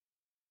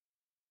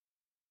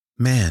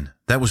Man,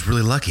 that was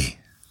really lucky.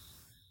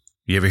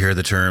 You ever hear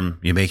the term,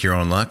 you make your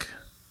own luck?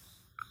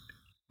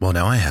 Well,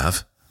 now I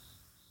have.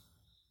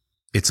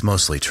 It's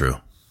mostly true.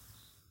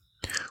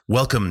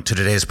 Welcome to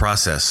today's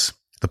process.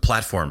 The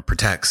platform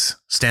protects.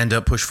 Stand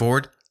up, push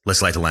forward.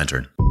 Let's light the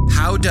lantern.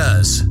 How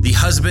does the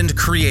husband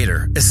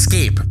creator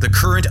escape the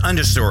current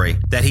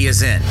understory that he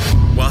is in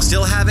while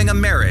still having a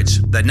marriage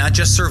that not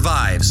just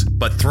survives,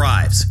 but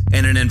thrives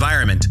in an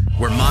environment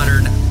where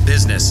modern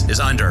business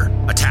is under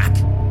attack?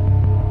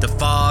 The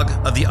fog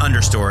of the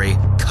understory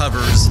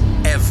covers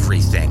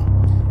everything,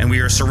 and we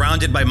are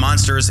surrounded by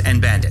monsters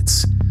and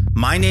bandits.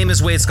 My name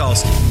is Wade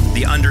Skalski,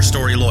 the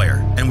understory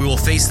lawyer, and we will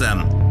face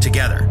them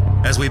together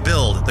as we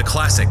build the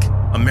classic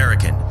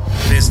American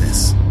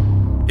business.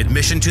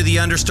 Admission to the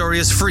understory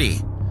is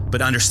free,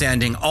 but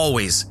understanding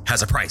always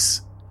has a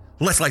price.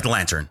 Let's light the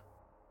lantern.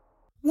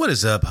 What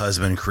is up,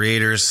 husband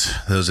creators?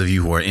 Those of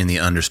you who are in the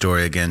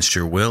understory against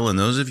your will, and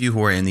those of you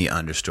who are in the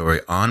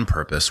understory on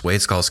purpose. Wade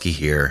Skalski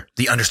here,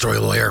 the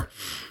understory lawyer.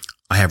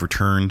 I have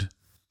returned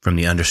from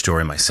the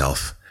understory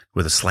myself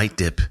with a slight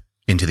dip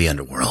into the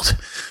underworld.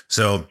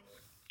 So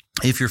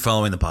if you're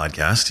following the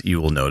podcast, you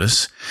will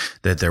notice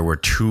that there were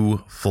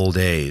 2 full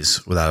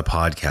days without a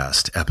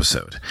podcast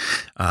episode.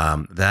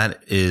 That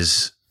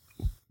is,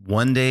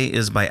 one day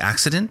is by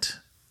accident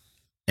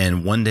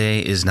and one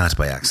day is not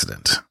by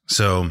accident.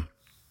 So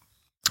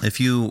if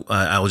you,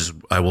 I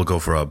will go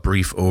for a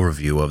brief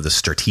overview of the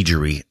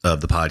strategy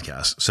of the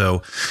podcast.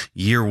 So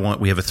year 1,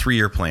 we have a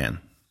 3-year plan.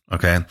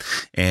 Okay.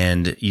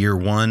 And year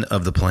 1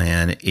 of the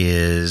plan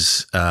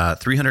is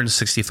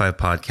 365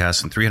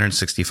 podcasts in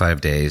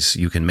 365 days.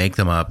 You can make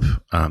them up.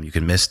 You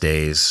can miss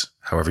days,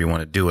 however you want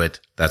to do it.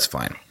 That's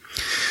fine.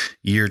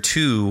 Year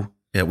 2,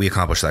 we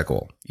accomplished that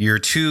goal. Year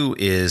 2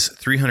 is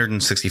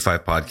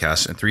 365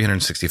 podcasts in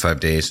 365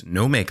 days.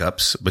 No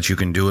makeups, but you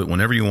can do it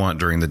whenever you want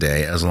during the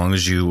day, as long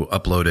as you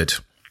upload it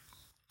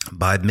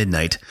by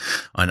midnight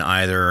on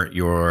either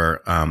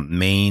your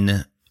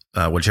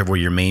whichever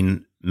your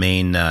main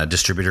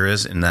distributor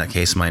is. In that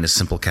case, mine is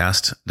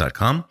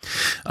simplecast.com,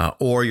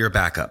 or your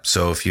backup.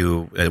 So if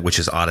you, which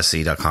is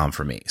odyssey.com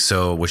for me.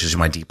 So, which is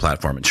my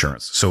deplatform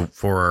insurance. So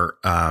for,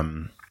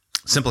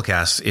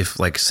 Simplecast, if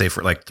say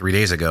for 3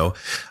 days ago,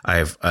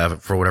 I've,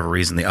 for whatever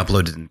reason, the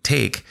upload didn't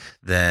take,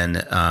 then,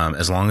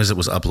 as long as it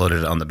was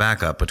uploaded on the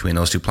backup between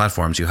those 2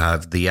 platforms, you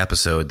have the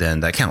episode, then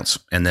that counts.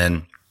 And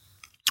then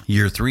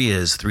year 3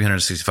 is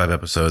 365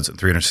 episodes in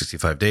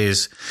 365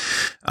 days,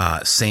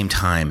 same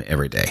time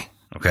every day.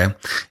 Okay.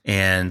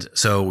 And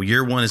so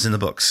year 1 is in the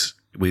books.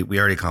 We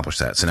already accomplished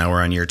that. So now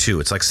we're on year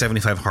 2. It's like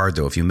 75 hard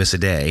though. If you miss a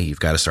day,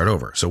 you've got to start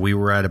over. So we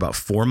were at about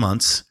 4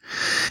 months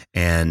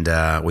and,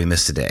 we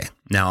missed a day.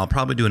 Now I'll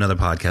probably do another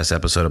podcast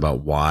episode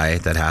about why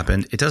that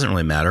happened. It doesn't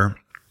really matter.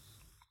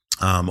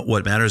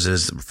 What matters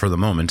is, for the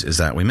moment, is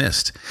that we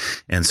missed.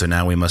 And so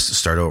now we must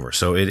start over.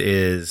 So it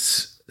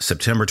is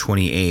September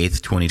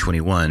 28th,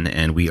 2021,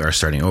 and we are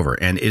starting over.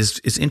 And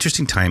it's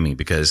interesting timing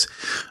because,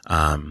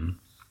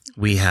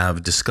 we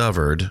have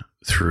discovered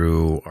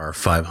through our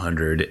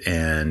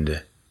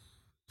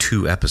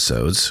 502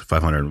 episodes,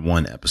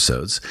 501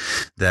 episodes,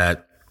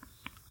 that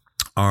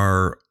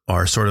our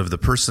sort of the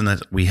person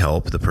that we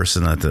help, the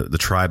person that the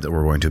tribe that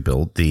we're going to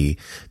build, the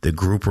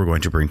group we're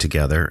going to bring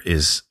together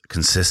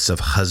consists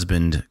of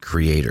husband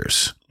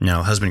creators.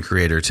 Now, husband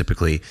creator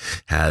typically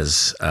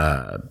has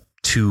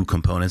 2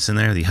 components in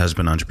there, the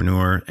husband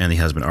entrepreneur and the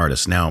husband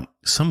artist. Now,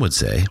 some would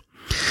say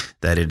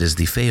that it is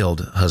the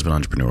failed husband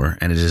entrepreneur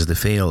and it is the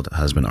failed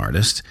husband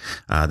artist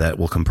that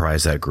will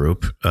comprise that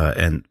group.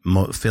 And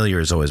failure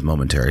is always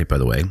momentary, by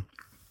the way.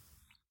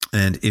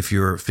 And if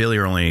your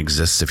failure only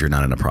exists if you're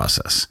not in a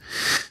process.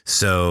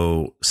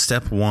 So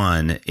step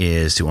 1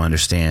 is to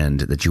understand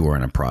that you are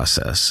in a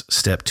process.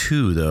 Step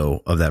 2,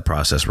 though, of that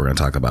process, we're going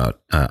to talk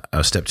about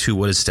step 2.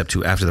 What is step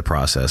 2 after the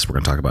process? We're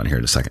going to talk about in here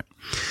in a second.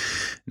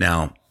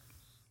 Now,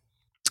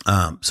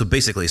 so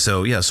basically,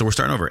 so we're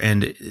starting over.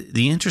 And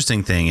the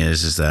interesting thing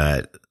is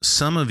that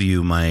some of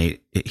you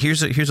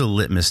here's a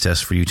litmus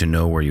test for you to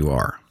know where you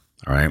are.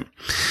 All right.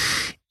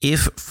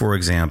 If, for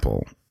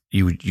example,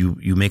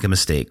 you make a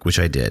mistake, which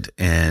I did,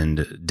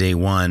 and day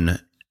 1,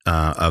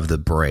 of the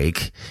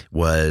break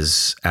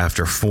was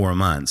after 4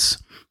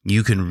 months,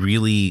 you can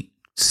really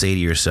say to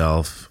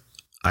yourself,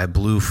 I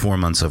blew 4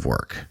 months of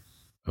work.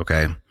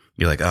 Okay.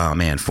 You're like, oh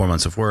man, 4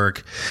 months of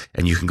work,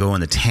 and you can go in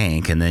the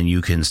tank and then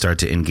you can start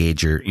to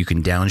engage you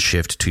can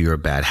downshift to your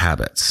bad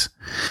habits.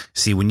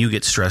 See, when you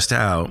get stressed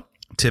out,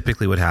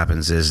 typically what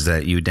happens is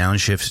that you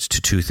downshift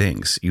to 2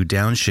 things. You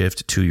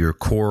downshift to your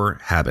core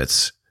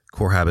habits.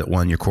 Core habit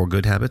 1, your core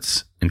good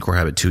habits, and core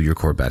habit 2, your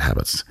core bad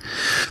habits.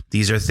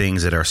 These are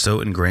things that are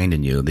so ingrained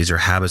in you. These are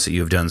habits that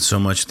you've done so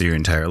much through your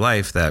entire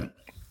life that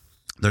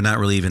they're not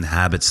really even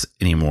habits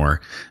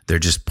anymore. They're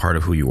just part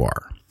of who you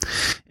are.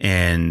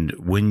 And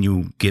when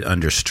you get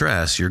under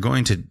stress, you're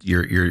going to,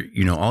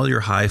 all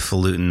your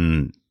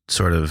highfalutin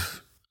sort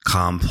of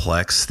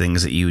complex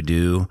things that you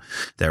do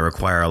that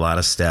require a lot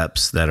of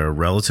steps that are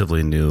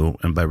relatively new.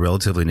 And by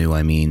relatively new,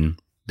 I mean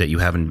that you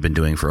haven't been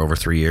doing for over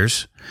 3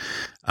 years.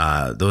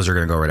 Those are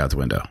going to go right out the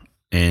window.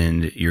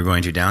 and you're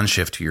going to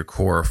downshift to your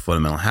core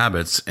fundamental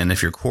habits. And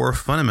if your core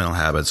fundamental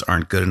habits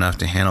aren't good enough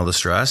to handle the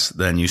stress,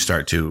 then you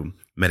start to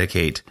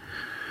medicate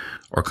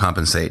or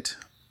compensate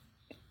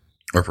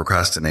or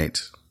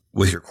procrastinate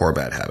with your core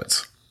bad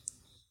habits.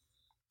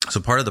 So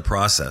part of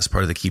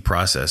the key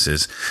process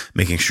is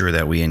making sure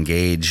that we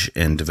engage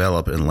and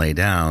develop and lay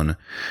down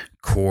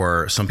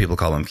core, some people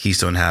call them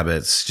keystone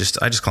habits.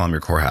 I just call them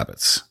your core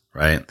habits,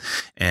 right?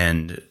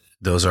 And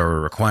those are a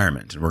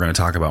requirement. And we're going to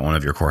talk about one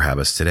of your core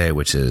habits today,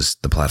 which is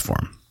the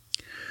platform.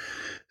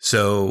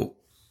 So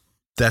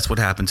that's what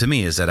happened to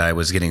me, is that I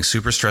was getting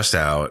super stressed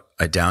out.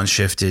 I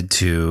downshifted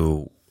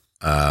to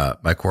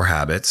my core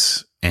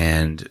habits,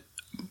 and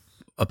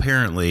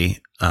apparently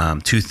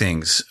two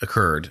things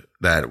occurred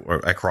that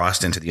I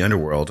crossed into the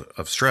underworld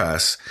of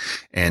stress,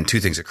 and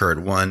two things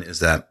occurred. One is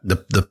that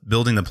the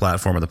building the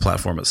platform, or the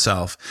platform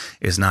itself,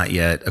 is not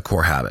yet a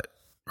core habit,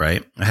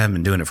 right? I haven't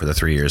been doing it for the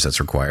 3 years that's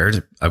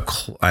required.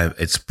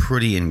 It's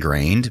pretty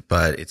ingrained,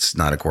 but it's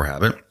not a core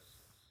habit.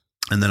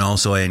 And then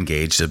also I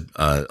engaged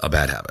a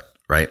bad habit,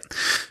 right?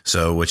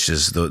 So, which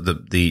is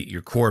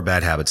your core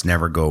bad habits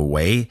never go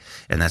away.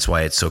 And that's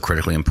why it's so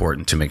critically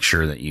important to make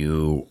sure that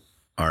you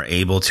are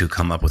able to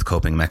come up with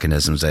coping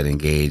mechanisms that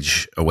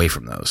engage away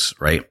from those,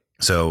 right?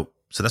 So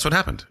that's what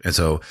happened. And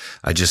so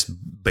I just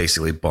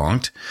basically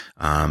bonked.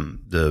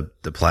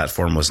 The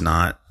platform was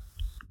not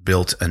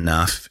built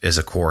enough as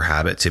a core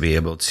habit to be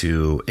able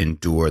to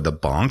endure the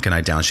bonk, and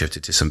I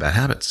downshifted to some bad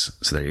habits.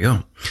 So there you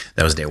go.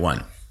 That was day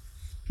one.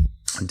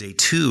 Day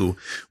two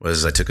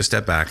was I took a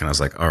step back and I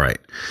was like, all right,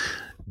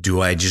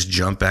 do I just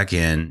jump back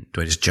in?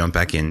 Do I just jump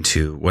back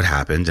into what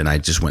happened? And I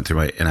just went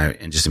through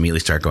and just immediately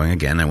start going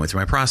again. I went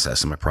through my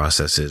process, and my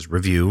process is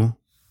review,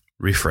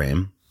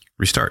 reframe,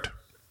 restart.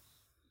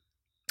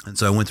 And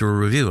so I went through a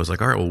review. I was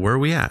like, all right, well, where are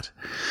we at?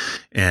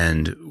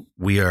 And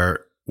we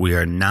are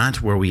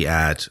not where we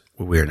at.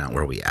 We are not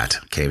where we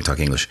at. Okay. I'm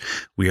talking English.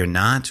 We are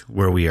not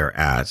where we are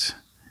at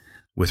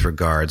with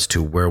regards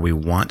to where we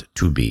want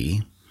to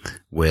be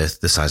with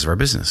the size of our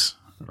business,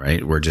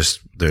 right?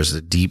 There's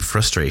a deep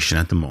frustration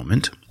at the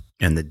moment.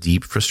 And the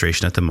deep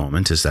frustration at the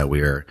moment is that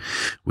we are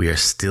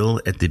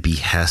still at the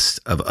behest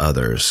of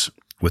others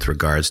with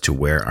regards to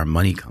where our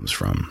money comes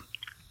from.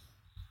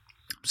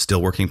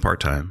 Still working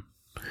part-time,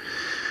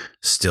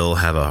 still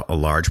have a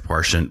large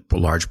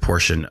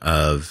portion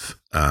of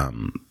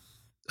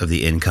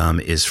the income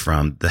is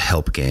from the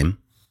help game,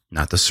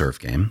 not the serve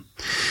game.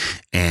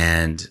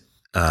 And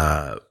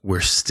we're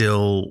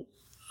still,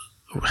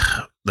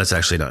 that's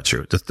actually not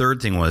true. The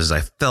third thing was I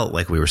felt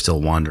like we were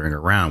still wandering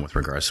around with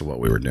regards to what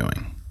we were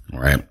doing.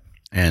 Right.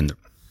 And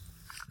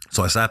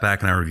so I sat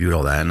back and I reviewed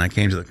all that, and I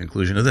came to the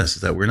conclusion of this,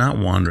 is that we're not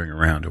wandering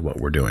around to what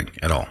we're doing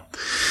at all.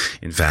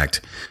 In fact,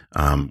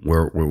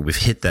 we've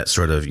hit that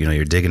sort of,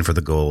 you're digging for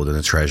the gold and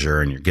the treasure,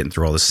 and you're getting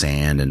through all the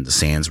sand, and the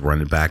sand's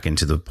running back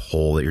into the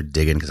hole that you're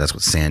digging, because that's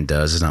what sand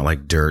does. It's not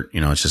like dirt,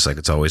 it's just like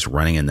it's always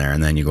running in there,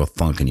 and then you go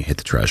thunk and you hit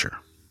the treasure.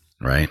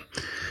 Right.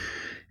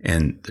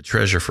 And the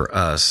treasure for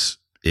us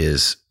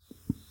is,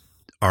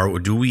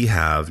 do we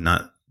have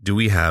not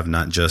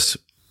just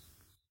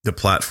the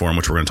platform,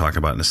 which we're going to talk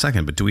about in a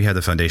second, but do we have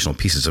the foundational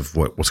pieces of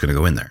what's going to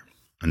go in there?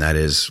 And that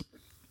is,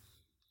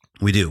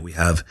 we do. We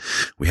have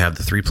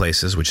the three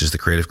places, which is the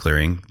creative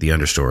clearing, the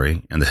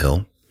understory, and the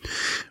hill.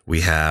 We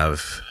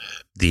have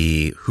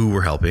the who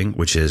we're helping,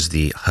 which is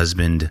the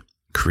husband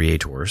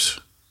creators,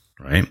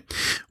 right?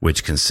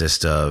 Which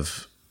consists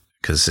of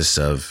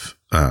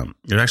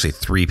there's actually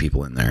three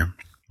people in there.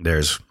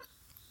 There's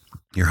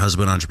your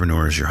husband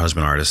entrepreneurs, your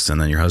husband artists,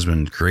 and then your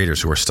husband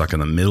creators, who are stuck in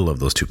the middle of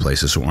those two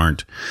places, who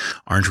aren't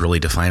really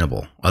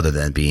definable, other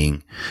than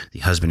being the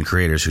husband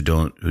creators who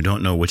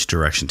don't know which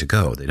direction to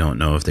go. They don't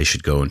know if they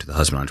should go into the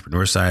husband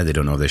entrepreneur side. They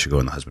don't know if they should go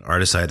in the husband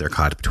artist side. They're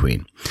caught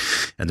between.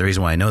 And the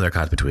reason why I know they're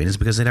caught between is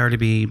because they'd already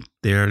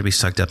be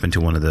sucked up into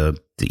one of the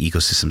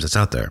ecosystems that's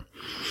out there.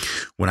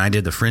 When I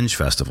did the Fringe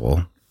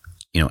Festival,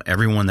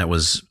 everyone that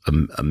was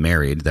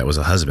married, that was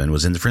a husband,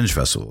 was in the Fringe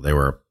Festival.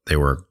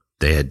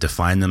 They had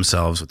defined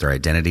themselves with their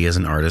identity as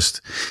an artist,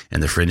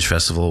 and the Fringe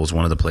Festival was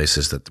one of the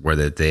places where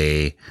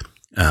they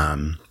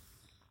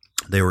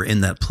were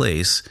in that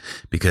place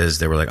because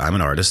they were like, I'm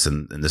an artist,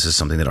 and this is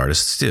something that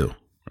artists do,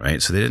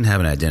 right? So they didn't have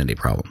an identity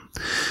problem.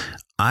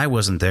 I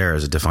wasn't there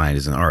as defined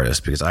as an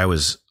artist because I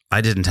was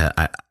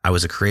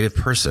a creative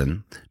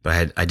person,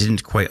 but I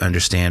didn't quite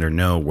understand or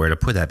know where to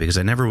put that, because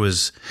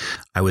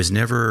I was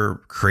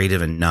never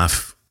creative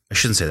enough. I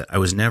shouldn't say that. I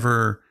was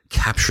never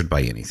captured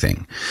by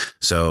anything.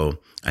 So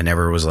I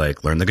never was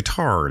like, learn the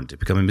guitar and to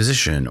become a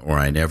musician, or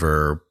I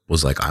never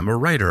was like, I'm a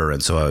writer.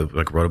 And so I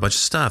wrote a bunch of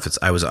stuff.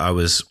 I was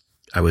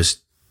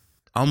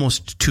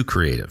almost too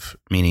creative,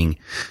 meaning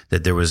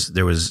that there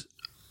was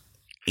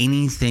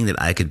anything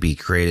that I could be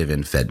creative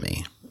in fed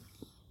me.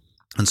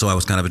 And so I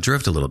was kind of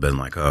adrift a little bit. I'm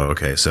like, oh,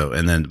 okay. So,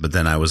 but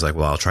then I was like,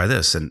 well, I'll try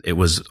this. And it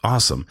was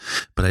awesome,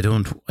 but I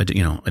don't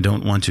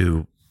want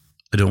to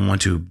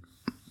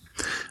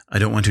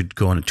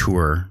go on a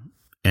tour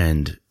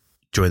and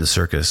join the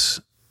circus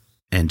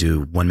and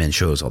do one-man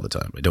shows all the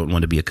time. I don't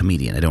want to be a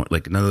comedian. I don't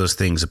like none of those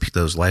things,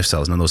 those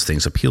lifestyles, none of those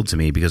things appealed to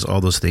me because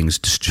all those things,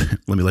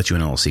 let me let you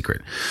in on a little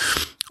secret.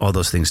 All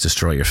those things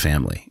destroy your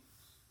family.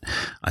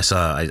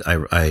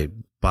 I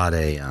bought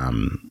a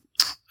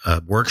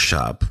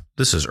workshop.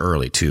 This is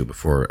early too,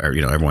 before,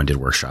 everyone did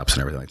workshops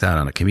and everything like that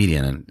on a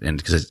comedian. And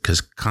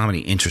because comedy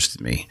interested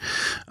me,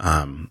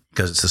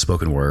 because it's the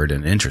spoken word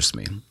and it interests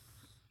me.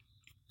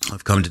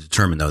 I've come to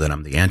determine though that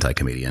I'm the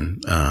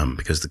anti-comedian,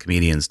 because the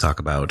comedians talk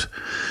about,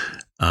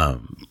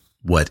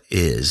 what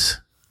is.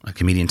 A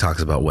comedian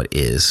talks about what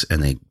is,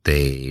 and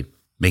they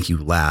make you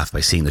laugh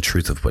by seeing the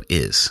truth of what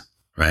is,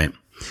 right?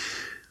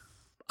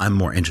 I'm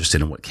more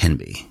interested in what can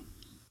be.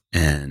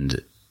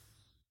 And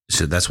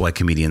so that's why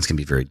comedians can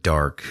be very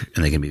dark,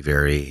 and they can be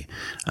very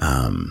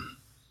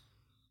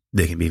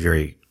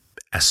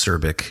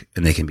acerbic,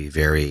 and they can be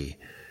very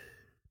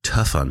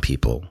tough on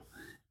people,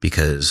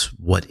 because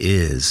what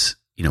is,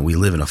 we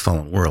live in a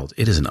fallen world.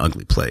 It is an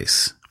ugly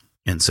place.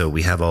 And so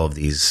we have all of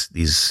these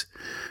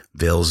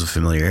veils of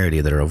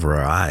familiarity that are over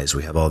our eyes.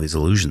 We have all these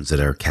illusions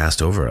that are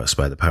cast over us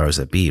by the powers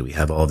that be. We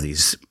have all of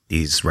these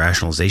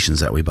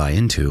rationalizations that we buy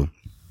into.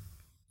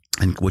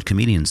 And what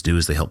comedians do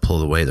is they help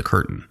pull away the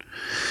curtain.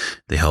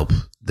 They help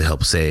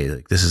say,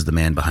 like, this is the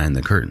man behind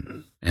the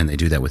curtain. And they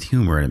do that with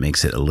humor, and it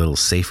makes it a little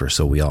safer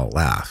so we all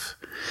laugh.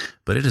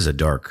 But it is a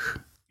dark,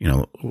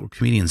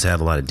 comedians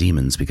have a lot of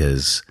demons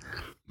because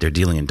they're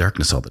dealing in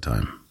darkness all the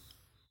time,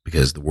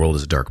 because the world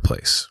is a dark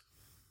place.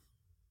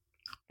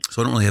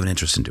 So I don't really have an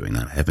interest in doing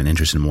that. I have an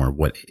interest in more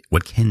what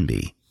can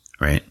be,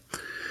 right?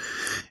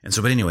 And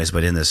so, but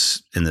in this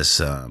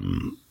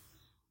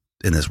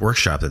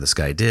workshop that this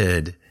guy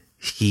did,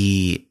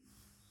 he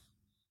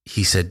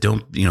said,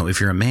 don't, if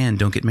you're a man,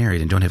 don't get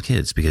married and don't have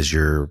kids, because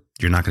you're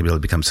not going to be able to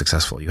become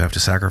successful. You have to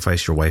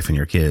sacrifice your wife and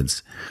your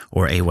kids,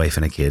 or a wife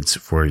and a kids,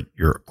 for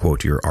your,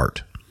 quote, your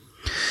art.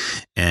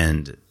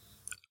 And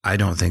I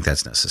don't think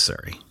that's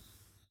necessary.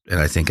 And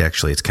I think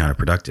actually it's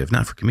counterproductive,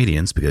 not for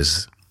comedians,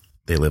 because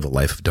they live a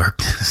life of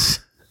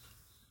darkness.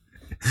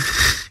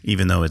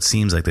 Even though it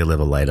seems like they live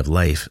a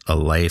life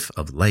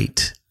of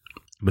light.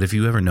 But if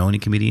you ever know any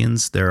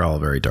comedians, they're all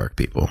very dark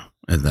people.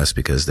 And that's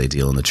because they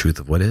deal in the truth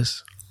of what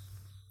is.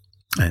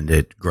 And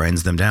it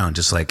grinds them down,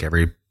 just like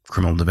every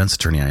criminal defense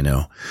attorney I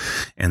know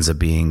ends up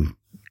being,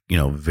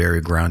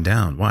 very ground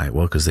down. Why?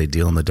 Well, because they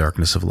deal in the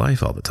darkness of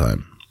life all the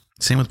time.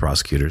 Same with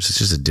prosecutors. It's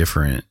just a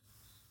different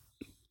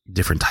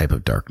type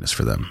of darkness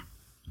for them.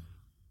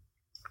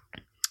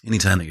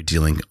 Anytime that you're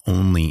dealing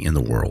only in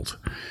the world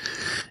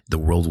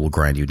will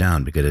grind you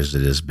down, because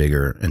it is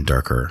bigger and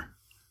darker,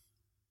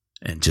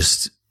 and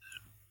just,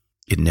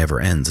 it never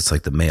ends. It's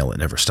like the mail. It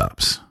never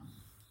stops.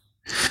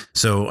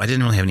 So I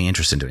didn't really have any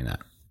interest in doing that,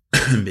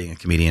 being a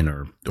comedian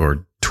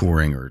or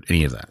touring or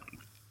any of that.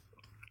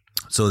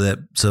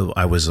 So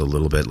I was a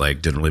little bit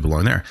like, didn't really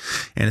belong there.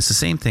 And it's the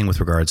same thing with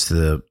regards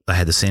to I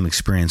had the same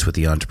experience with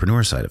the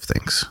entrepreneur side of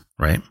things,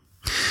 right?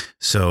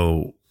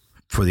 So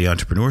for the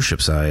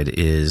entrepreneurship side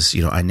is,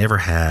 I never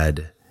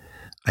had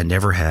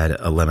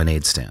a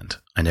lemonade stand.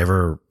 I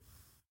never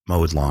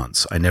mowed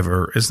lawns.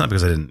 It's not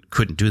because I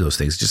couldn't do those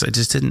things. I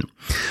just didn't,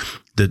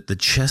 the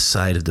chess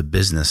side of the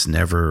business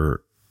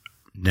never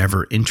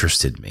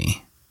interested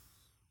me.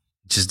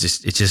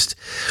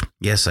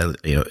 Yes,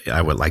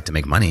 I would like to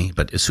make money,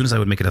 but as soon as I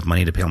would make enough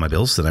money to pay all my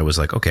bills, then I was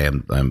like, okay,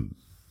 I'm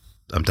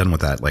done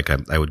with that. Like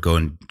I would go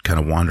and kind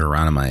of wander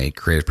around in my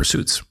creative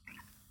pursuits,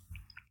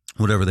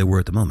 whatever they were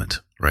at the moment.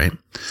 Right.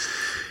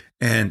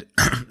 And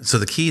so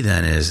the key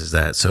then is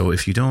that, so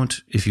if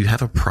you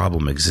have a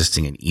problem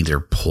existing in either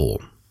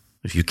pole,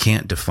 if you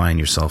can't define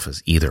yourself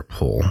as either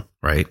pole,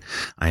 right?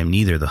 I am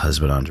neither the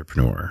husband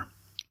entrepreneur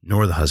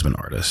nor the husband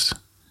artist.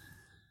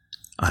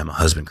 I'm a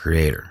husband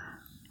creator.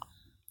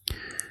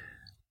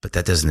 But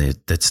that's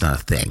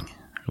not a thing.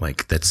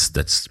 Like that's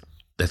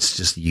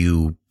just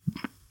you,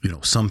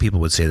 some people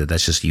would say that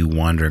that's just you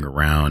wandering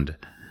around,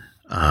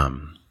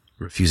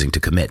 refusing to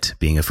commit,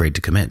 being afraid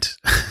to commit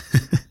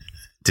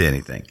to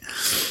anything.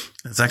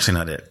 That's actually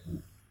not it.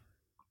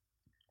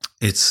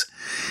 It's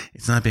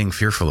not being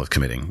fearful of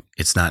committing.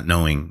 It's not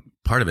knowing,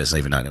 part of it is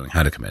even not knowing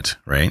how to commit,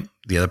 right?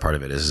 The other part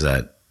of it is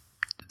that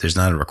there's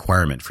not a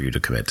requirement for you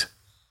to commit.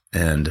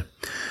 And,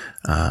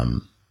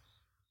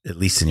 at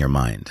least in your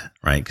mind,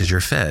 right? Because you're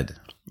fed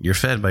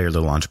by your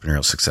little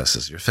entrepreneurial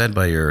successes. You're fed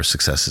by your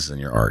successes in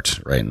your art,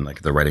 right? And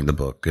like the writing the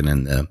book and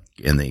in the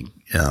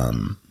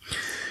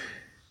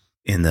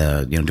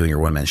doing your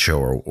one man show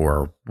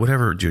or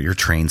whatever, your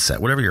train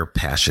set, whatever your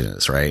passion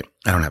is, right?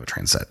 I don't have a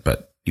train set,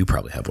 but you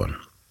probably have one,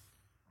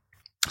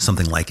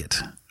 something like it.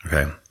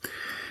 Okay.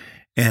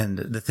 And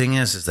the thing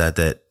is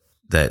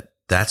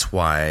that's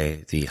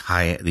why the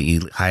high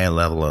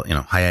level,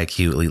 high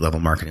IQ, elite level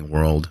marketing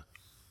world,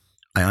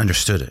 I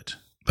understood it,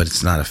 but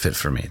it's not a fit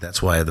for me.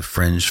 That's why the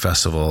Fringe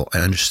Festival, I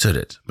understood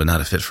it, but not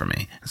a fit for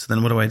me. So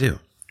then what do I do?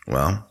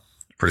 Well,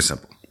 pretty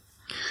simple.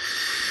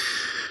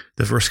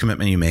 The first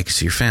commitment you make is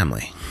to your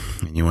family.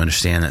 and you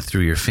understand that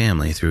through your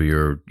family,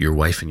 through your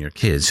wife and your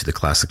kids, through the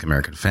classic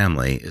American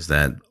family, is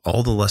that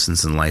all the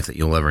lessons in life that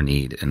you'll ever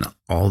need and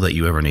all that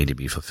you ever need to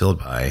be fulfilled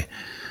by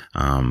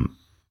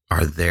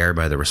are there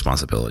by the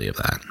responsibility of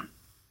that.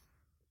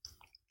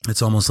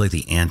 It's almost like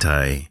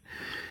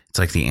it's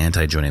like the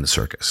anti joining the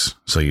circus.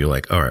 So you're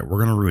like, all right, we're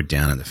going to root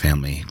down into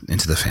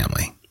the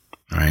family.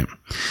 All right.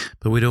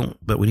 But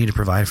we need to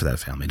provide for that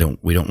family.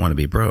 We don't want to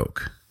be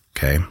broke.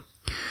 Okay.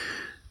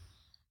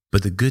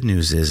 But the good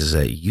news is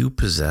that you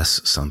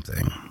possess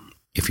something.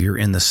 If you're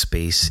in the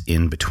space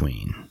in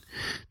between,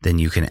 then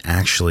you can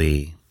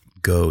actually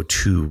go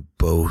to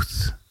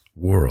both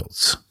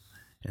worlds.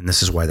 And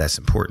this is why that's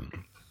important.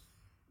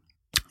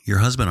 Your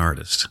husband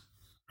artist,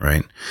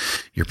 right?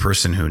 Your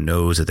person who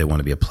knows that they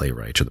want to be a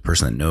playwright, or the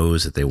person that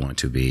knows that they want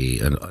to be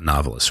a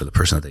novelist, or the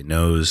person that they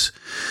knows,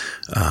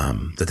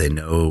 that they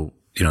know,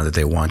 that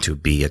they want to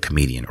be a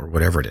comedian or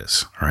whatever it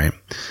is, all right?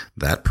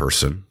 That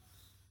person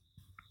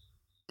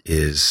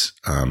is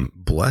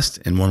blessed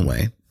in one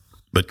way,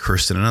 but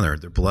cursed in another.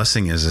 Their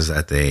blessing is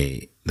that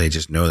they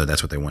just know that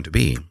that's what they want to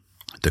be.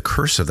 The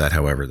curse of that,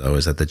 however, though,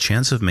 is that the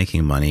chance of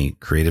making money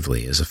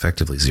creatively is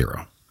effectively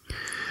zero.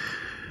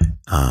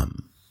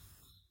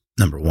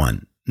 Number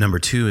one. Number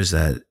two is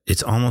that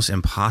it's almost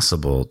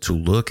impossible to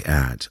look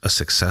at a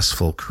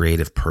successful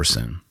creative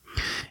person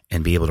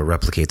and be able to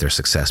replicate their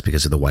success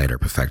because of the Wyatt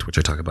Earp effect, which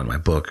I talk about in my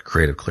book,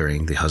 Creative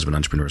Clearing, The Husband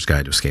Entrepreneur's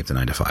Guide to Escape the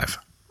 9-to-5.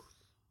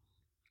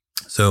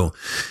 So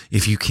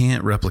if you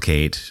can't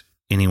replicate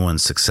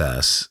anyone's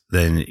success,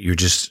 then you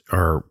just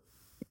are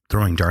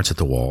throwing darts at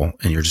the wall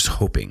and you're just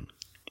hoping.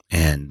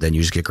 And then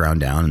you just get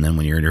ground down. And then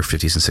when you're in your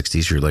 50s and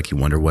 60s, you're like, you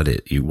wonder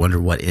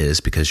what is,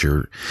 because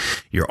your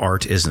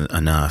art isn't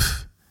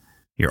enough.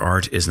 Your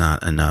art is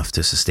not enough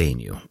to sustain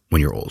you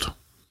when you're old,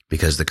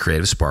 because the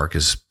creative spark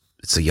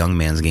it's a young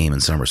man's game in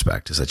some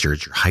respect. Is that you're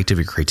at your height of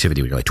your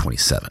creativity when you're like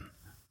 27.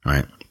 All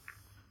right.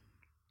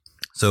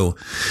 So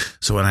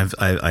when I'm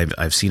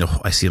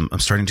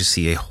starting to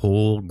see a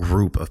whole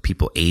group of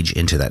people age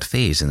into that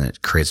phase, and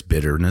it creates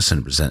bitterness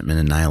and resentment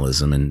and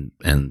nihilism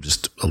and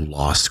just a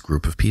lost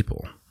group of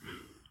people.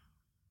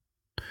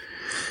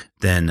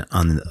 Then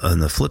on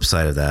the flip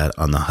side of that,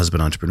 on the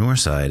husband entrepreneur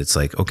side, it's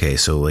like, okay,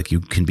 so like you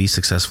can be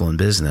successful in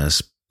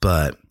business,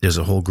 but there's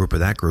a whole group of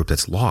that group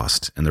that's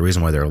lost. And the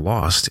reason why they're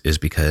lost is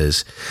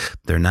because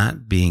they're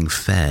not being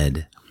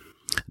fed,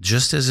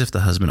 just as if the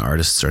husband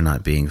artists are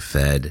not being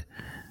fed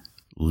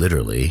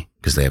literally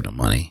because they have no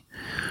money,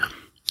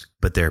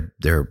 but they're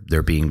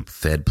being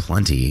fed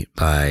plenty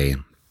by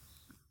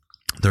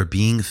their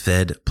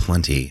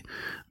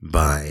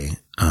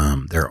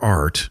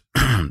art.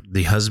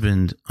 The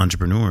husband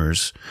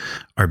entrepreneurs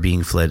are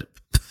being fed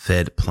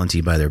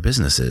plenty by their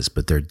businesses,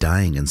 but they're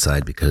dying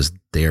inside because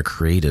they are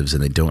creatives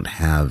and they don't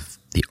have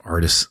the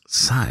artist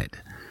side.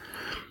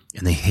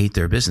 And they hate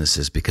their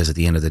businesses because at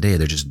the end of the day,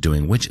 they're just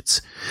doing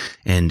widgets.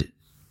 And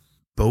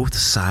both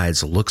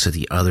sides looks at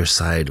the other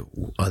side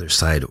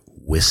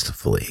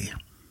wistfully.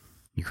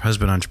 Your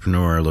husband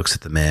entrepreneur looks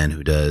at the man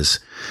who does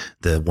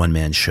the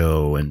one-man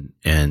show and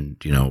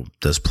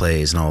does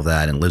plays and all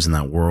that and lives in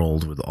that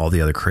world with all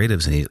the other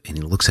creatives, and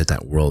he looks at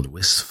that world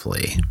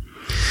wistfully.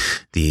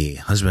 The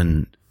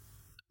husband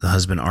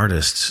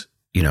artist,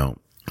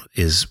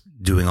 is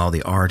doing all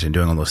the art and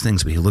doing all those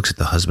things, but he looks at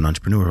the husband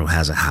entrepreneur who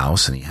has a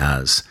house and he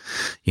has,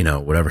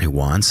 whatever he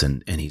wants,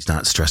 and he's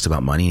not stressed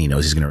about money and he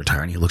knows he's going to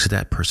retire, and he looks at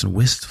that person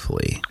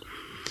wistfully.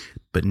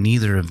 But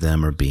neither of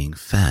them are being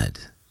fed.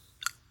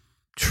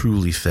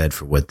 Truly fed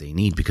for what they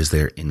need, because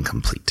they're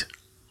incomplete.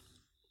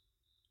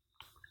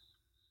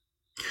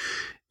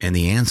 And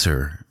the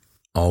answer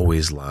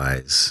always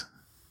lies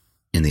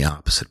in the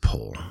opposite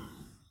pole.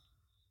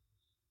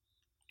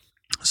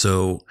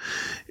 So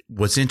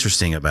what's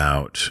interesting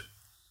about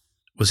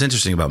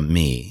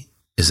me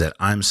is that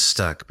I'm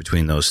stuck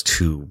between those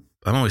two.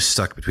 I'm always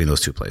stuck between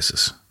those two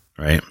places,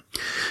 right?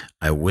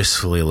 I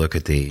wistfully look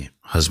at the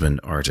husband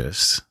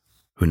artist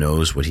who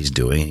knows what he's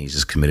doing, and he's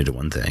just committed to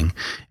one thing.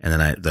 And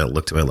then I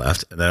look to my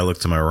left, and then I look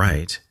to my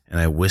right, and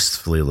I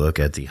wistfully look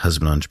at the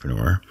husband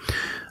entrepreneur,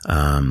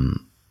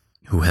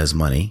 who has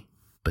money,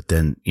 but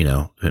then,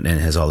 and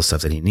has all the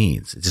stuff that he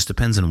needs. It just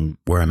depends on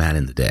where I'm at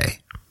in the day.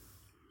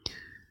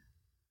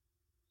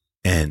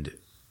 And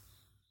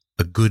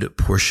a good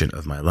portion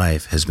of my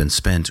life has been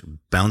spent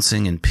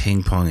bouncing and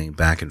ping-ponging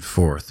back and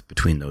forth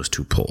between those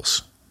two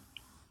poles.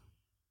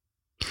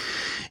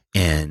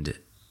 And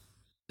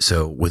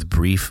so with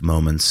brief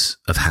moments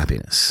of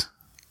happiness.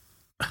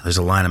 There's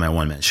a line in my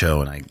one-man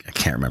show, and I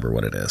can't remember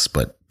what it is,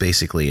 but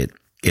basically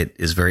it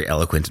is very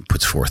eloquent and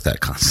puts forth that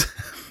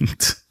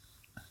concept.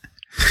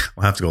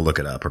 We'll have to go look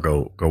it up or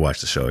go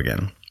watch the show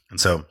again. And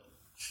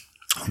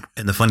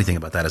the funny thing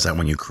about that is that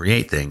when you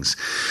create things,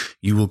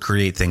 you will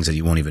create things that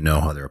you won't even know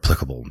how they're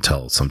applicable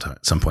until some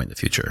point in the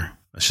future.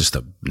 That's just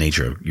the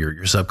nature of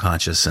your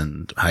subconscious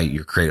and how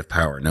your creative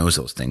power knows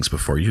those things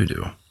before you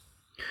do.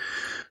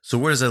 So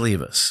where does that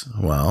leave us?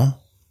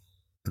 Well,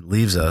 it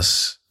leaves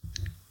us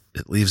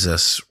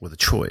with a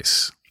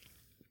choice.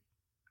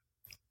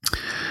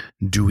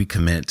 Do we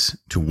commit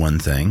to one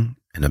thing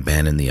and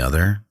abandon the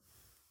other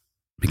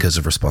because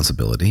of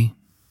responsibility?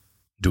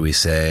 Do we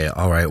say,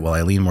 all right, well,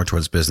 I lean more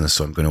towards business,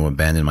 so I'm going to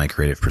abandon my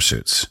creative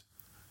pursuits?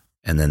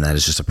 And then that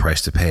is just a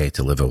price to pay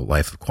to live a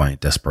life of quiet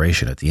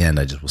desperation. At the end,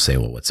 I just will say,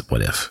 well,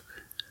 what if?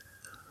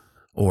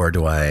 Or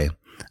do I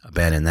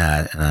abandon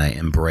that and I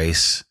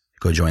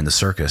go join the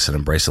circus and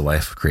embrace a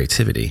life of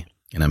creativity,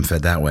 and I'm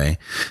fed that way,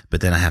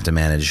 but then I have to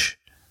manage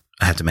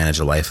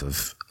a life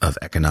of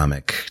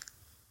economic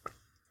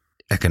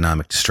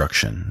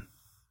destruction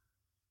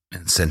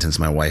and sentence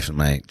my wife and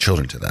my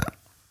children to that.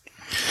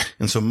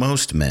 And so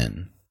most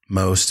men,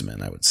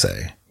 I would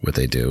say, what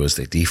they do is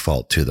they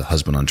default to the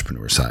husband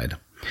entrepreneur side,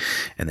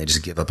 and they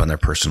just give up on their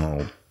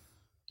personal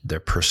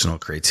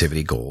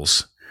creativity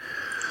goals,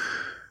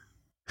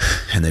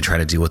 and they try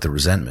to deal with the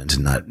resentment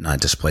and not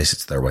displace it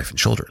to their wife and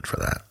children for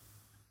that.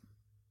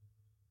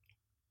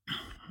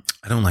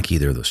 I don't like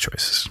either of those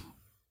choices.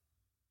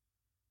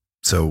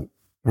 So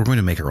we're going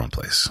to make our own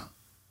place.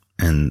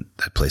 And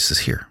that place is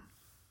here.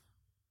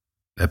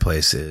 That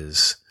place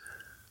is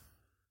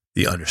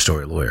the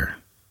Understory Lawyer.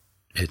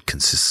 It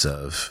consists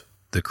of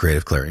the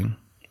Creative Clearing,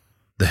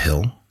 the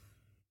Hill,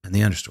 and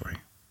the Understory.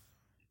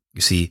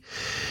 You see,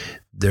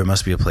 there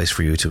must be a place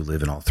for you to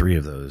live in all three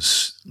of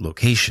those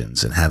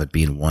locations and have it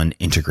be in one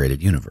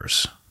integrated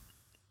universe.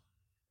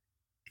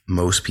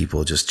 Most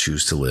people just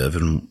choose to live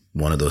in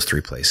one of those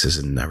three places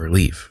and never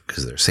leave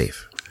because they're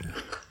safe.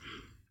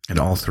 And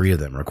all three of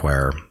them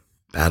require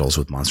battles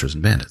with monsters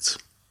and bandits.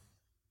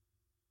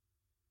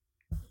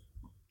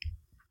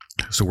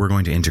 So we're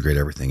going to integrate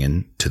everything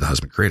into the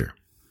Husband Creator.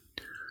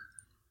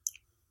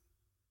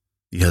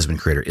 The Husband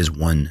Creator is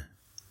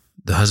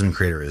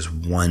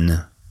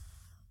one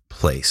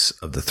place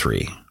of the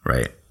three,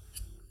 right?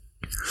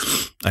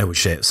 I would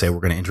say we're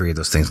going to integrate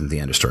those things into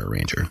the Understory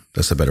Ranger.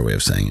 That's a better way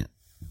of saying it.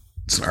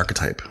 It's an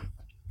archetype.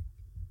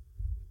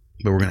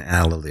 But we're going to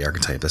add a little of the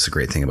archetype. That's the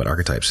great thing about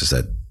archetypes, is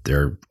that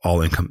they're all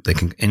they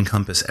can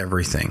encompass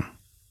everything.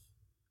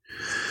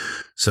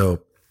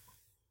 So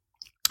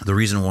the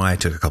reason why I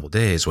took a couple of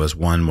days was,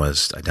 one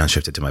was I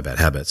downshifted to my bad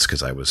habits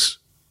because I was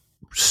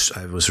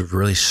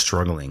really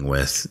struggling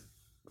with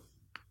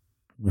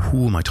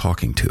who am I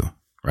talking to,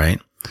 right?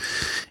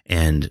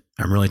 And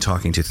I'm really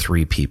talking to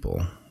three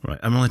people, right?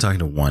 I'm only talking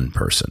to one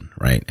person,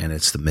 right? And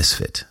it's the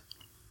misfit.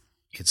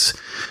 It's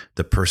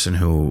the person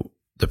who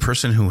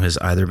has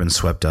either been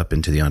swept up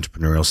into the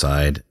entrepreneurial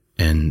side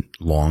and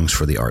longs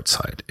for the art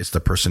side. It's the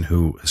person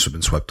who has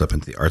been swept up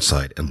into the art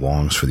side and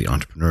longs for the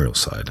entrepreneurial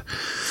side.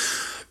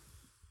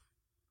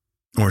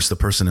 Or it's the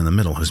person in the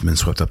middle who's been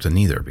swept up to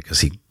neither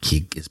because he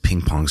is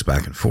ping-pongs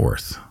back and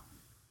forth.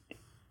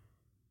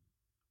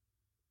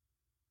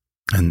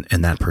 And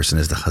that person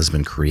is the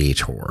husband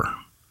creator.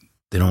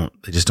 They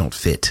just don't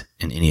fit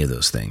in any of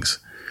those things.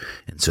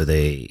 And so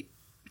they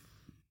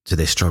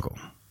struggle.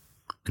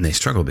 And they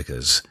struggle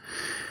because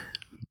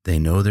they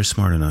know they're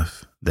smart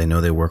enough. They know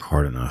they work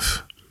hard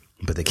enough,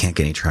 but they can't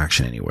get any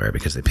traction anywhere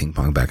because they ping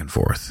pong back and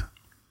forth.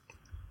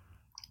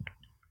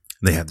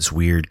 They have this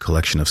weird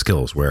collection of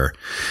skills where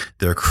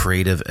they're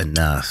creative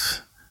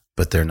enough,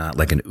 but they're not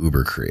like an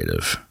uber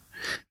creative.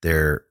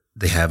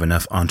 They have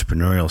enough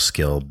entrepreneurial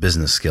skill,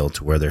 business skill,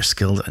 to where they're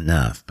skilled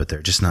enough, but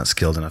they're just not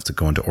skilled enough to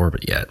go into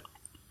orbit yet.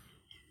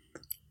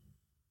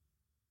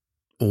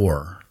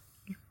 Or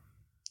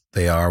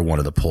they are one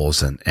of the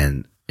poles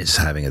and is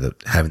having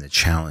the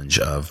challenge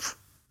of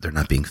they're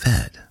not being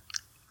fed.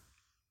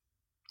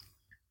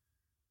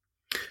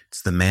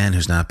 It's the man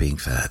who's not being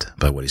fed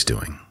by what he's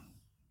doing.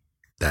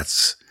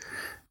 That's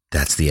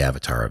the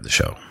avatar of the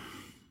show.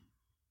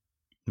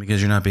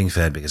 Because you're not being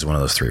fed because of one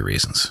of those three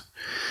reasons.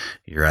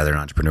 You're either an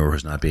entrepreneur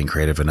who's not being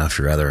creative enough,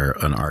 you're either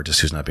an artist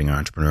who's not being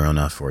entrepreneurial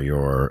enough, or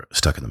you're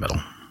stuck in the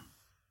middle.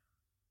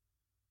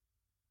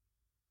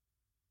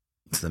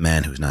 It's the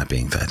man who's not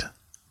being fed.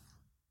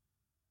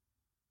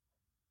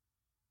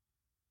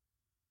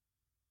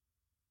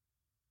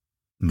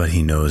 But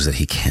he knows that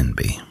he can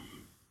be.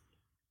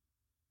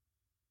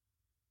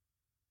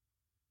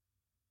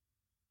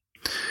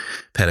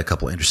 I've had a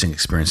couple interesting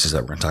experiences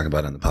that we're going to talk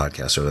about on the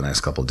podcast over the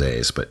next couple of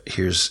days, but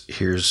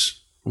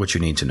here's what you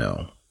need to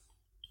know.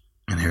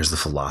 And here's the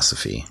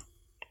philosophy.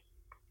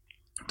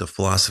 The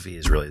philosophy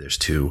is really, there's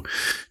two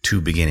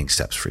beginning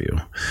steps for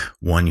you.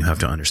 One, you have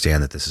to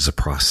understand that this is a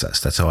process.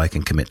 That's how I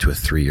can commit to a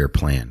 3-year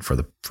plan for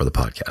the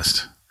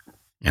podcast,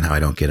 and how I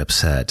don't get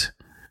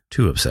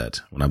too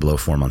upset when I blow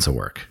 4 months of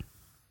work.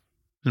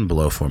 And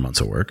below 4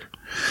 months of work,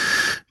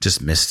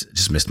 just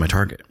missed my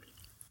target.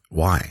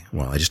 Why?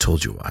 Well, I just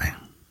told you why.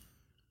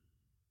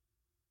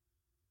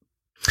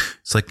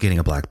 It's like getting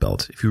a black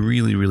belt. If you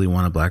really, really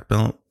want a black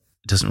belt,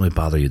 it doesn't really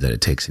bother you that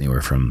it takes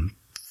anywhere from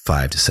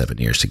 5 to 7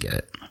 years to get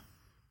it.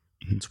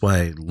 That's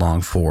why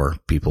long 4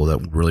 people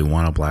that really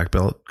want a black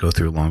belt go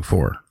through long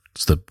 4.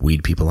 It's to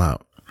weed people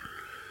out.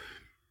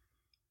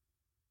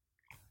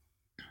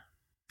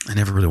 I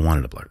never really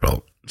wanted a black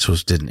belt, so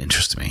it didn't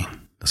interest me.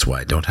 That's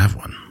why I don't have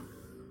one.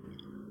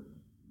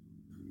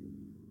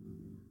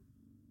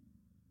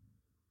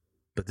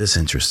 But this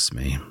interests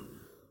me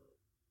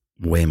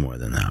way more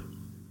than that.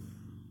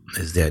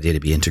 is the idea to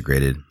be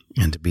integrated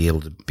and to be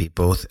able to be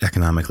both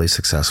economically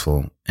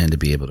successful and to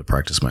be able to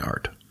practice my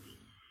art.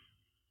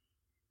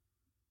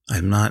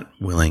 I'm not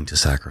willing to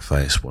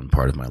sacrifice one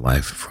part of my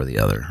life for the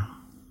other.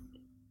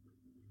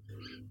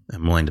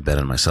 I'm willing to bet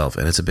on myself,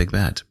 and it's a big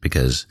bet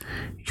because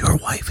your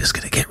wife is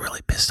going to get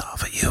really pissed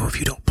off at you if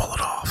you don't pull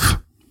it off.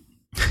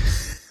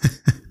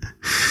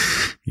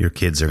 Your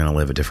kids are going to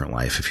live a different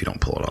life if you don't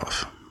pull it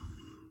off.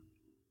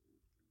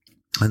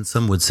 And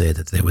some would say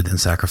that they would then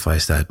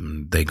sacrifice that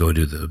and they go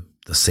to the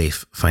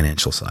safe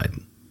financial side.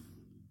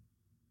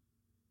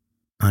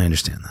 I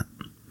understand that.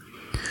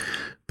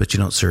 But you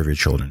don't serve your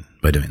children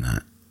by doing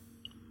that.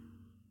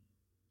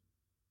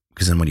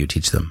 Because then what do you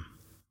teach them?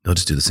 They'll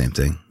just do the same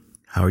thing.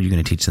 How are you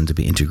going to teach them to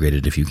be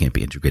integrated if you can't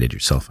be integrated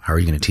yourself? How are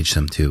you going to teach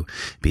them to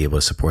be able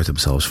to support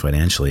themselves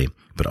financially,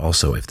 but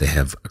also if they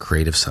have a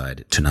creative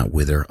side, to not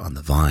wither on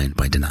the vine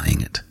by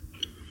denying it?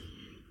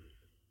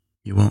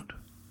 You won't.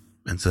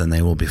 And so then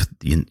they will be,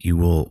 you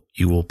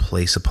will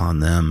place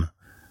upon them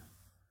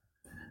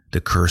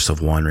the curse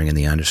of wandering in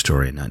the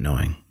understory and not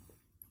knowing.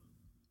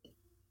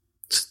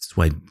 It's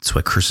why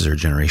curses are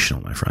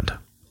generational, my friend.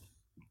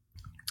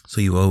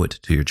 So you owe it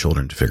to your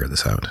children to figure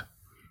this out.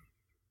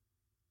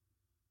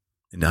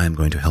 And I am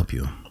going to help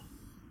you.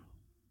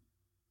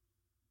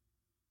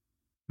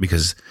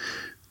 Because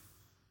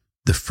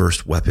the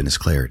first weapon is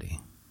clarity.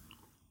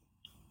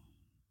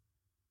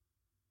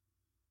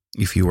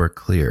 If you are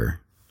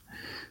clear,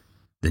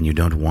 then you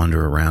don't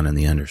wander around in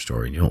the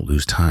understory. You don't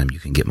lose time. You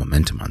can get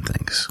momentum on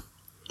things.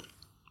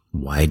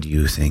 Why do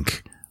you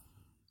think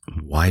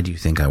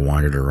I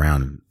wandered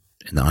around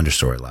in the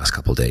understory the last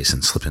couple of days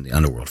and slipped in the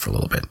underworld for a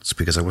little bit? It's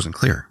because I wasn't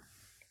clear.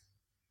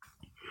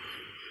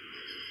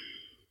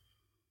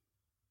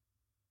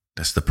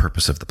 That's the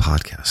purpose of the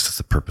podcast. That's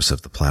the purpose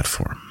of the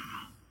platform.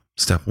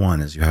 Step one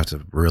is you have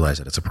to realize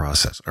that it's a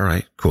process. All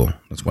right, cool.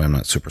 That's why I'm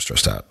not super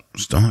stressed out.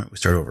 Just all right, we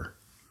start over.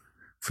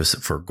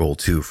 For goal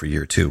 2, for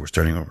year 2, we're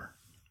starting over.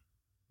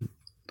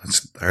 I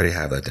already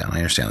have that down. I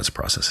understand it's a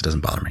process. It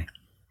doesn't bother me.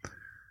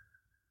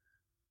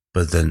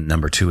 But then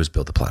number 2 is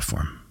build the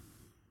platform.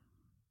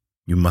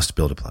 You must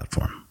build a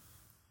platform.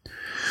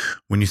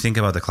 When you think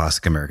about the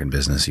classic American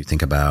business, you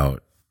think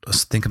about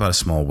a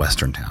small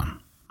Western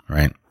town,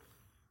 right?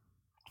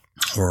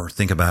 Or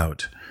think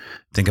about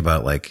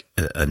like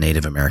a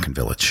Native American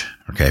village.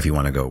 Okay. If you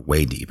want to go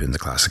way deep into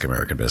classic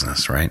American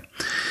business, right?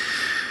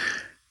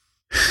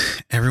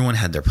 Everyone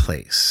had their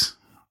place.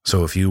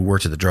 So if you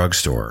worked at the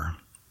drugstore,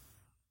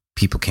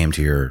 people came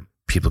to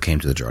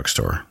the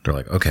drugstore. They're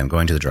like, okay, I'm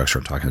going to the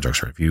drugstore. I'm talking to the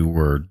drugstore. If you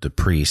were the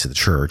priest at the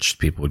church,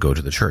 people would go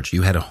to the church.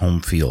 You had a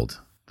home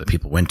field that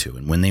people went to.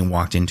 And when they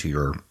walked into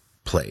your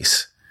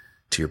place,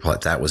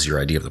 that was your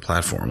idea of the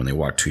platform. When they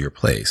walked to your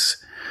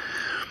place,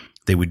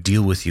 they would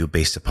deal with you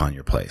based upon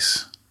your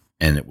place.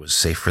 And it was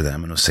safe for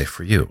them and it was safe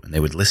for you. And they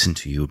would listen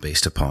to you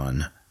based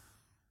upon,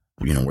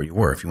 where you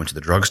were. If you went to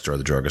the drugstore,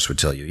 the druggist would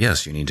tell you,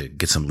 yes, you need to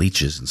get some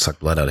leeches and suck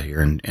blood out of here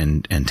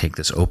and take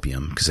this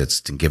opium because it's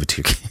to give it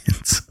to your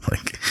kids.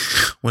 Like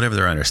whatever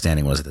their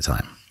understanding was at the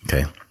time.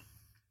 Okay.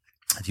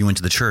 If you went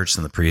to the church,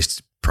 then the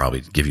priest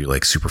probably give you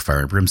like super fire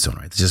and brimstone,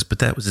 right? But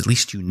that was, at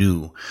least you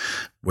knew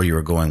where you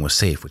were going was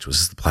safe, which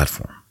was the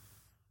platform.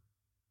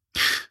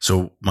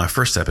 So my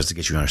first step is to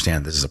get you to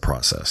understand this is a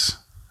process.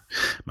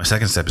 My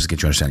second step is to get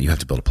you to understand you have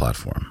to build a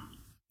platform.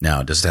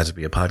 Now, does it have to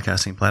be a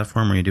podcasting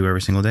platform where you do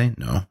every single day?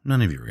 No,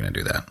 none of you are going to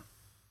do that.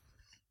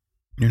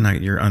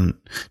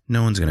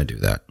 No one's going to do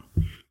that.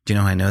 Do you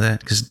know how I know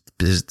that? Because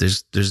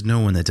there's no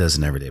one that does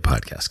an everyday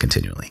podcast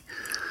continually.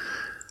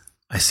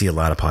 I see a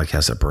lot of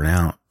podcasts that burn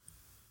out.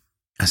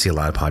 I see a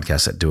lot of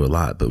podcasts that do a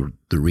lot, but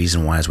the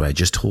reason why is what I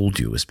just told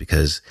you is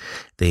because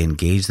they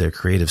engage their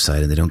creative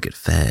side and they don't get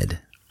fed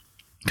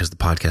because the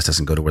podcast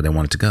doesn't go to where they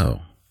want it to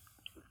go.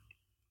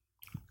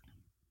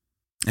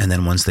 And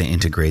then once they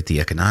integrate the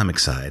economic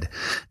side,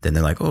 then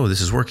they're like, oh, this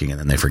is working. And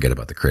then they forget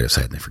about the creative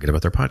side and they forget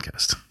about their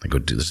podcast. They go,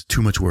 there's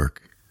too much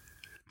work,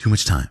 too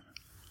much time.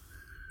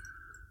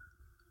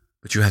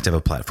 But you have to have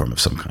a platform of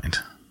some kind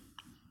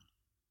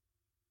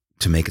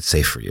to make it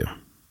safe for you.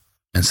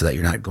 And so that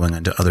you're not going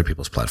onto other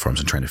people's platforms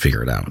and trying to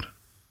figure it out.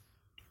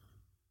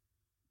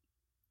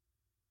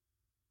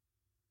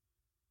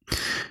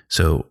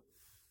 So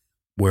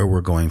where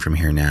we're going from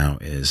here now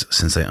is,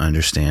 since I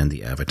understand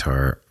the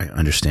avatar, I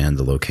understand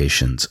the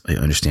locations, I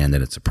understand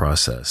that it's a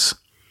process,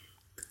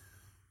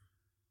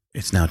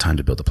 it's now time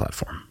to build a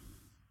platform.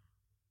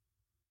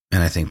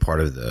 And I think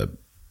part of the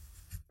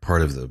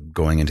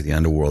going into the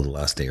underworld the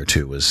last day or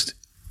two was,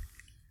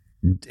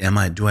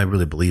 do I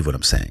really believe what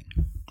I'm saying?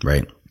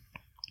 Right?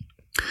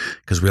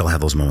 Because we all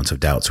have those moments of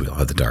doubts. We all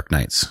have the dark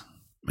nights.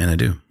 And I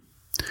do.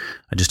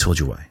 I just told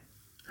you why.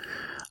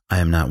 I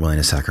am not willing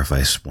to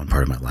sacrifice one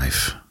part of my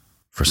life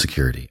for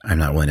security. I'm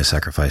not willing to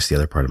sacrifice the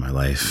other part of my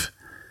life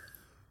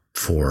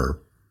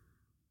for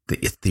the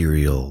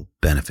ethereal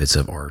benefits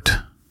of art.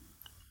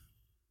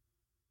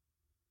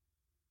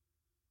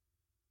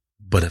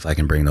 But if I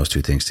can bring those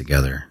two things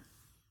together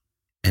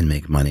and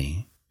make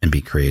money and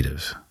be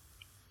creative,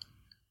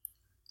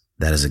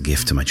 that is a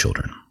gift to my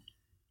children.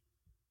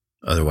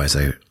 Otherwise,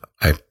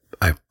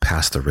 I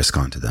pass the risk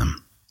on to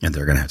them, and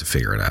they're going to have to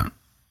figure it out.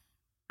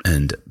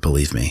 And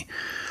believe me,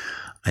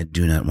 I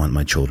do not want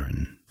my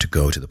children to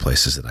go to the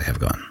places that I have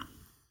gone.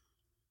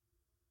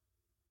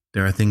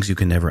 There are things you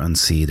can never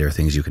unsee. There are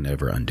things you can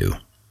never undo.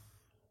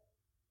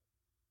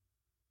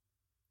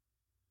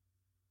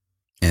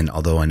 And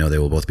although I know they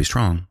will both be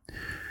strong,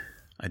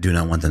 I do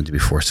not want them to be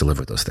forced to live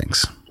with those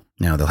things.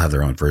 Now, they'll have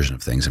their own version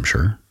of things, I'm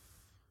sure.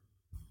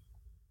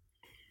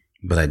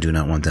 But I do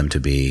not want them to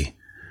be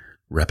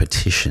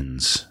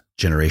repetitions,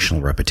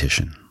 generational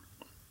repetition.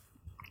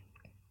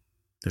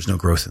 There's no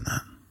growth in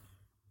that.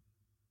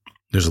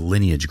 There's a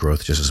lineage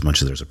growth just as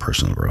much as there's a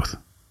personal growth.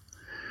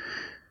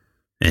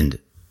 And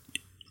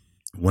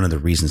one of the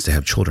reasons to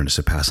have children is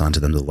to pass on to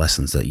them the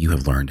lessons that you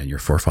have learned and your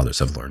forefathers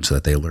have learned, so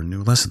that they learn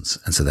new lessons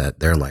and so that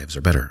their lives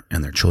are better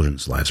and their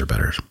children's lives are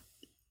better.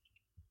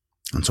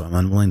 And so I'm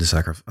unwilling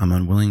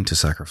to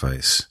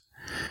sacrifice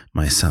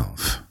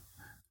myself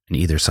in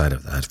either side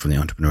of that, from the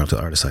entrepreneurial to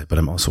the artist side, but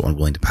I'm also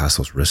unwilling to pass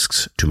those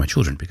risks to my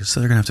children because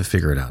they're going to have to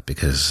figure it out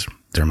because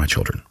they're my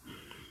children.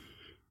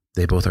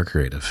 They both are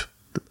creative.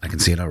 I can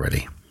see it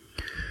already.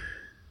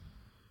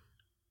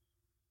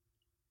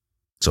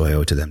 So I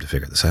owe it to them to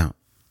figure this out.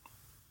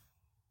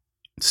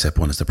 Step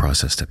 1 is the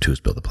process. Step 2 is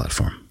build the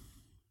platform.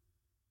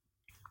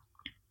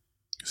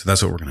 So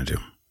that's what we're going to do.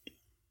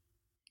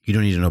 You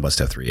don't need to know about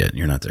step 3 yet.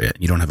 You're not there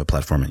yet. You don't have a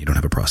platform and you don't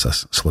have a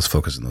process. So let's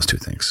focus on those 2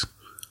 things.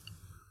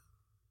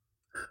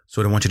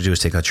 So what I want you to do is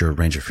take out your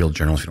Ranger Field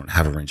journal. If you don't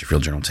have a Ranger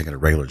Field journal, take out a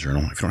regular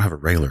journal. If you don't have a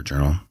regular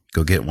journal,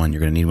 go get one. You're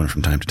going to need one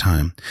from time to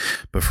time.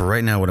 But for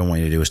right now, what I want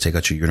you to do is take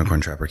out your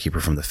Unicorn Trapper Keeper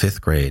from the 5th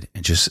grade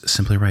and just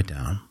simply write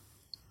down,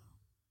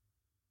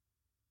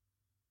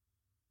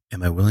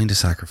 am I willing to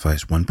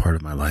sacrifice one part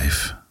of my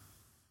life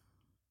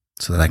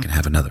so that I can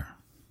have another?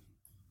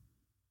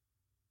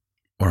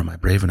 Or am I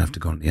brave enough to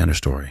go into the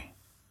understory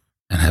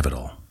and have it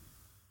all?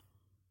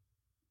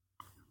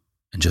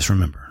 And just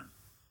remember,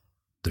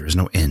 there is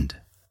no end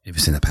if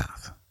it's in the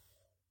path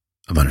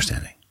of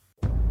understanding.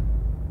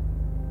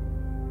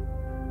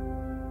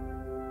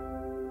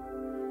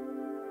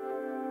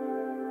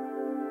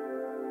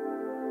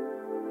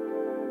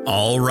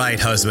 All right,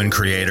 husband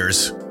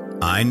creators.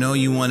 I know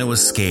you want to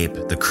escape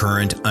the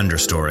current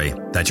understory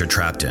that you're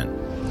trapped in.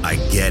 I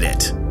get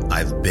it.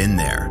 I've been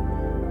there.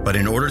 But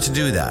in order to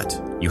do that,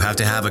 you have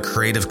to have a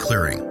creative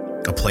clearing,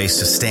 a place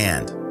to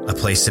stand, a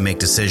place to make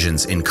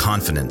decisions in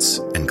confidence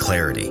and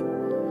clarity.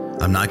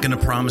 I'm not going to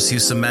promise you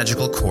some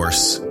magical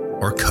course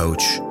or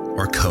coach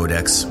or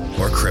codex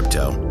or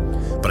crypto,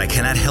 but I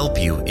cannot help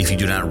you if you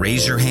do not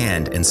raise your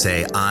hand and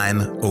say,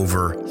 I'm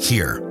over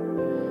here.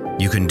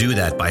 You can do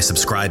that by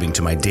subscribing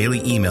to my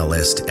daily email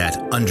list at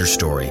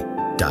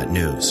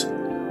understory.news.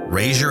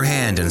 Raise your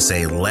hand and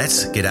say,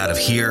 let's get out of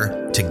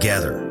here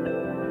together.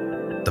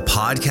 The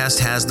podcast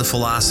has the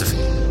philosophy,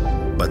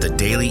 but the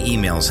daily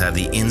emails have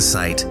the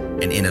insight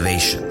and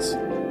innovations.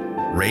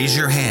 Raise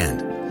your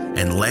hand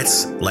and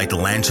let's light the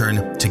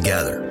lantern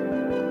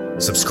together.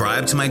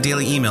 Subscribe to my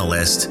daily email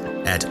list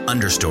at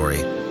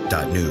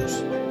understory.news.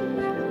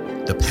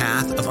 The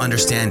path of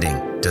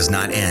understanding does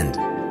not end,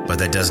 but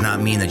that does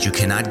not mean that you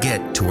cannot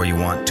get to where you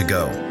want to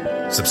go.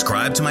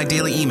 Subscribe to my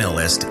daily email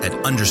list at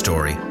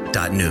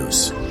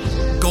understory.news.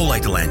 Go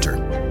light the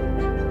lantern.